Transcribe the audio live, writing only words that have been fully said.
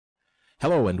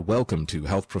Hello and welcome to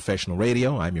Health Professional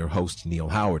Radio. I'm your host, Neal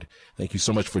Howard. Thank you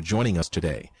so much for joining us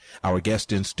today. Our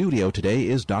guest in studio today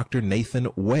is Dr. Nathan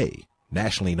Way,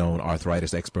 nationally known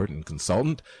arthritis expert and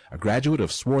consultant, a graduate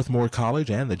of Swarthmore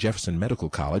College and the Jefferson Medical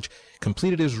College,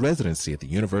 completed his residency at the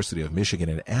University of Michigan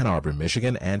in Ann Arbor,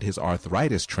 Michigan, and his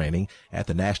arthritis training at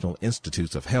the National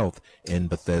Institutes of Health in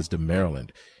Bethesda,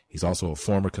 Maryland. He's also a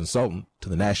former consultant to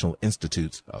the National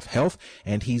Institutes of Health,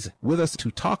 and he's with us to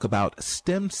talk about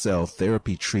stem cell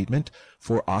therapy treatment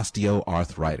for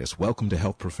osteoarthritis. Welcome to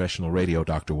Health Professional Radio,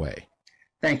 Dr. Way.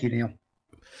 Thank you, Neal.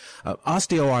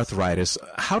 Osteoarthritis,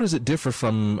 how does it differ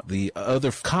from the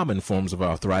other common forms of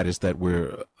arthritis that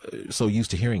we're so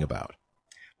used to hearing about?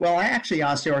 Well, actually,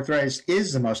 osteoarthritis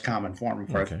is the most common form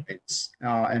of arthritis,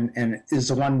 and is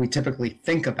the one we typically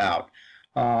think about.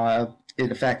 It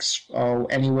affects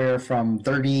anywhere from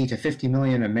 30 to 50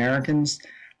 million Americans,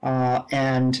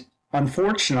 and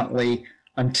unfortunately,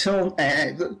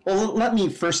 let me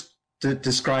first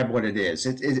describe what it is.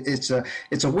 It's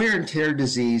a wear and tear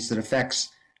disease that affects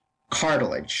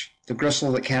cartilage, the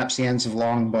gristle that caps the ends of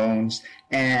long bones,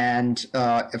 and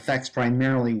affects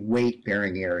primarily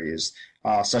weight-bearing areas,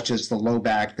 such as the low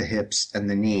back, the hips, and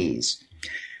the knees.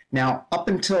 Now, up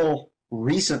until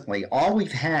recently, all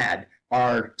we've had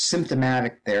are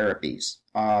symptomatic therapies,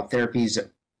 therapies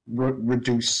that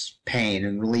reduce pain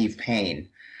and relieve pain.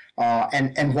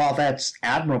 And while that's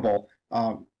admirable,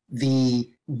 the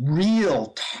real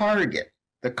target,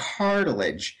 the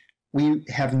cartilage, we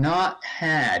have not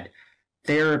had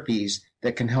therapies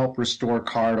that can help restore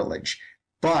cartilage.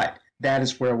 But that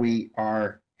is where we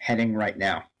are heading right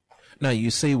now. Now,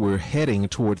 you say we're heading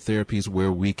toward therapies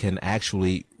where we can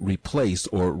actually replace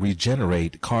or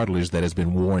regenerate cartilage that has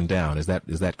been worn down. Is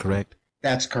that correct?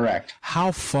 That's correct.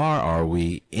 How far are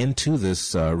we into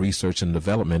this research and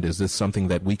development? Is this something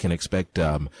that we can expect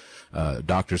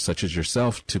doctors such as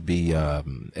yourself to be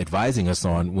advising us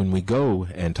on when we go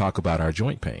and talk about our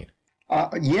joint pain?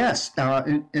 Yes.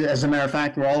 As a matter of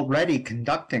fact, we're already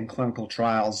conducting clinical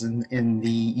trials in the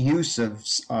use of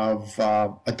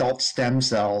adult stem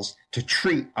cells to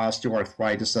treat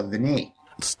osteoarthritis of the knee.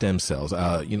 Stem cells,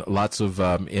 lots of,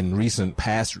 in recent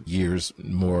past years,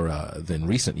 more than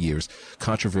recent years,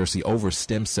 controversy over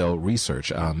stem cell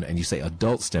research. And you say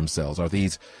adult stem cells. Are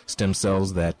these stem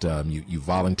cells that you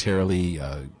voluntarily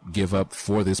give up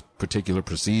for this particular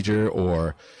procedure,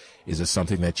 or is it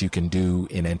something that you can do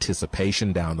in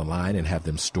anticipation down the line and have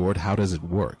them stored? How does it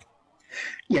work?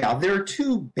 Yeah, there are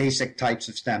two basic types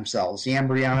of stem cells, the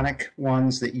embryonic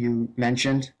ones that you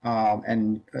mentioned,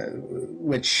 and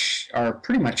which are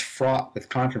pretty much fraught with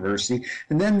controversy.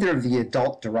 And then there are the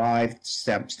adult-derived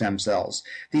stem cells.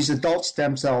 These adult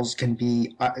stem cells can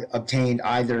be obtained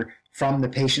either from the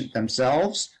patient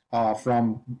themselves,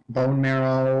 from bone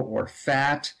marrow or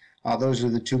fat. Those are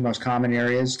the two most common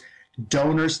areas.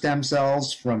 Donor stem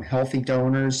cells from healthy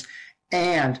donors,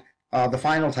 and the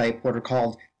final type, what are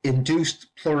called induced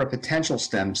pluripotential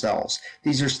stem cells.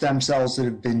 These are stem cells that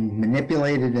have been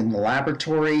manipulated in the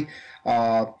laboratory.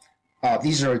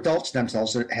 These are adult stem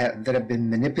cells that have been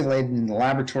manipulated in the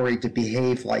laboratory to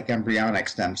behave like embryonic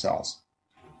stem cells.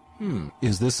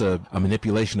 Is this a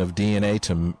manipulation of DNA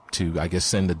to, I guess,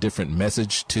 send a different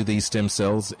message to these stem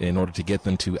cells in order to get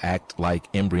them to act like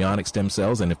embryonic stem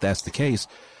cells? And if that's the case,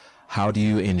 how do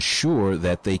you ensure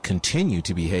that they continue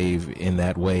to behave in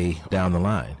that way down the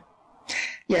line?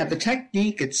 Yeah, the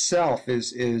technique itself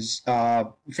is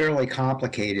fairly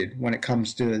complicated when it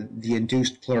comes to the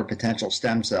induced pluripotential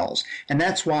stem cells. And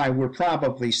that's why we're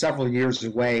probably several years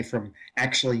away from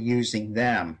actually using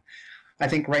them. I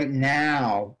think right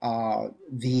now,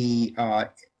 the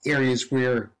areas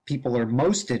where people are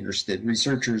most interested,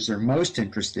 researchers are most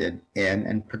interested in,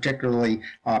 and particularly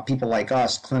people like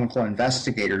us, clinical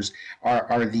investigators,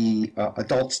 are the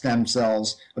adult stem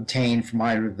cells obtained from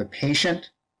either the patient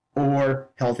or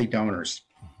healthy donors.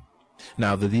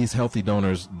 Now, these healthy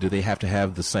donors, do they have to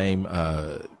have the same,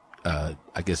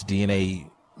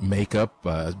 DNA makeup,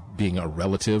 being a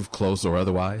relative, close or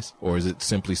otherwise? Or is it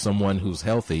simply someone who's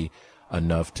healthy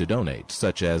enough to donate,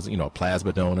 such as, a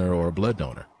plasma donor or a blood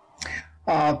donor?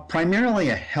 Primarily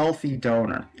a healthy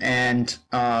donor. And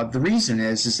the reason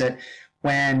is that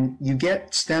when you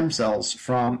get stem cells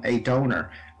from a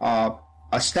donor, a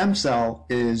stem cell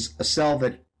is a cell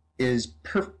that is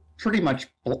pretty much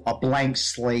a blank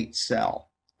slate cell.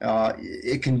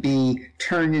 It can be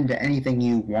turned into anything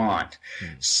you want,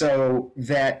 so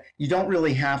that you don't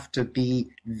really have to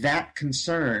be that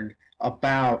concerned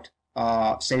about,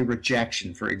 say,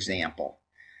 rejection, for example.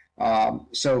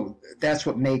 So that's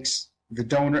what makes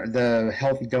the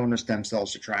healthy donor stem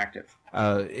cells attractive.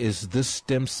 Is this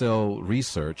stem cell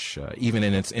research, even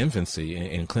in its infancy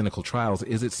in clinical trials,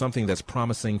 is it something that's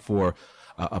promising for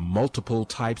multiple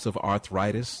types of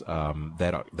arthritis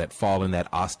that fall in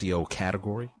that osteo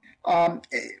category?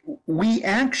 We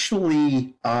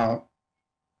actually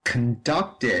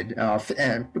conducted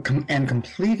and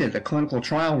completed a clinical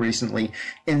trial recently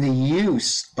in the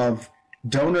use of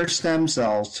donor stem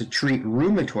cells to treat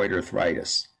rheumatoid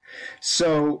arthritis.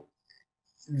 So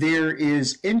there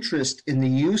is interest in the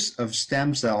use of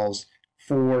stem cells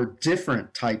for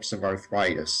different types of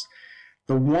arthritis.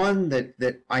 The one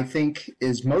that I think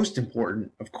is most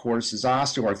important, of course, is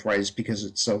osteoarthritis because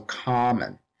it's so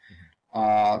common.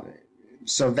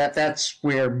 So that's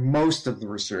where most of the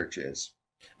research is.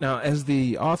 Now, as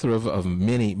the author of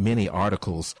many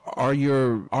articles, are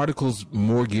your articles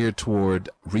more geared toward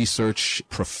research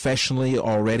professionally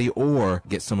already, or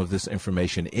get some of this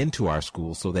information into our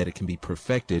schools so that it can be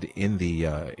perfected in the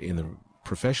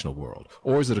professional world?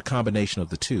 Or is it a combination of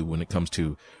the two when it comes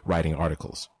to writing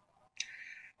articles?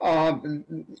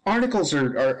 Articles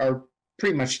are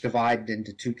pretty much divided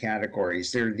into two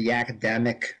categories. They're the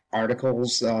academic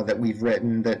articles that we've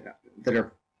written that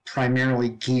are primarily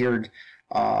geared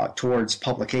towards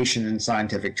publication in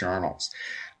scientific journals.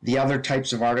 The other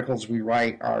types of articles we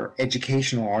write are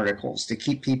educational articles to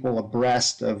keep people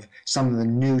abreast of some of the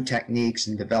new techniques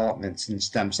and developments in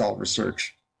stem cell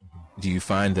research. Do you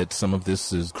find that some of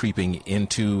this is creeping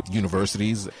into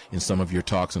universities in some of your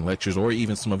talks and lectures, or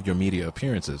even some of your media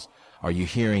appearances? Are you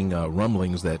hearing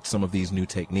rumblings that some of these new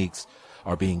techniques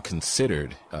are being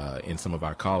considered in some of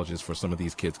our colleges for some of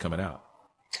these kids coming out?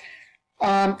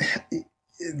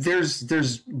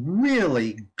 There's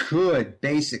really good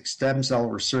basic stem cell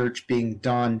research being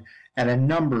done at a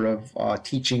number of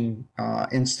teaching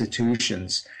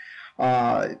institutions,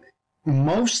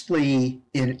 mostly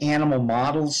in animal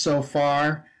models so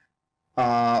far,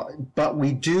 but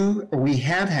we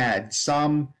have had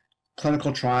some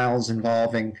clinical trials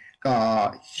involving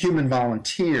human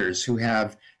volunteers who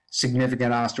have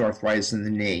significant osteoarthritis in the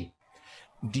knee.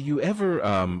 Do you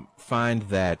ever find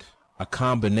that a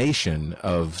combination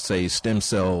of, say, stem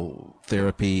cell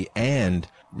therapy and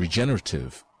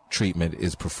regenerative treatment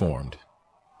is performed?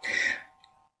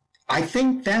 I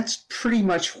think that's pretty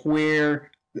much where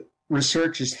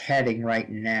research is heading right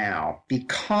now,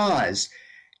 because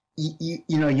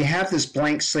you have this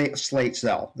blank slate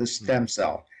cell, this stem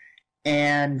cell,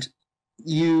 and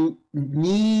you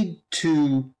need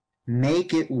to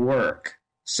make it work.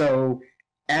 So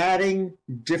adding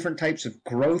different types of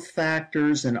growth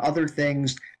factors and other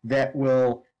things that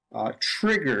will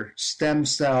trigger stem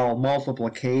cell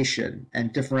multiplication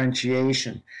and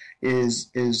differentiation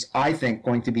is I think,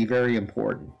 going to be very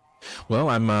important. Well,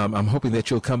 I'm hoping that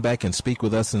you'll come back and speak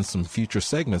with us in some future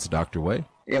segments, Dr. Way.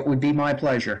 It would be my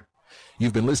pleasure.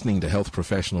 You've been listening to Health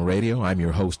Professional Radio. I'm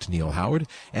your host, Neal Howard,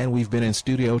 and we've been in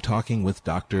studio talking with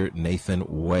Dr. Nathan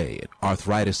Way, an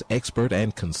arthritis expert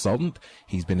and consultant.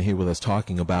 He's been here with us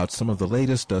talking about some of the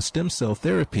latest stem cell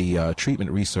therapy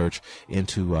treatment research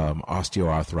into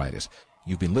osteoarthritis.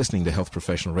 You've been listening to Health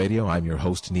Professional Radio. I'm your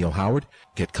host, Neal Howard.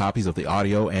 Get copies of the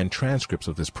audio and transcripts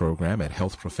of this program at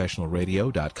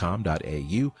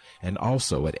healthprofessionalradio.com.au and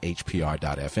also at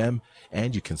hpr.fm.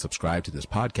 And you can subscribe to this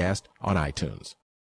podcast on iTunes.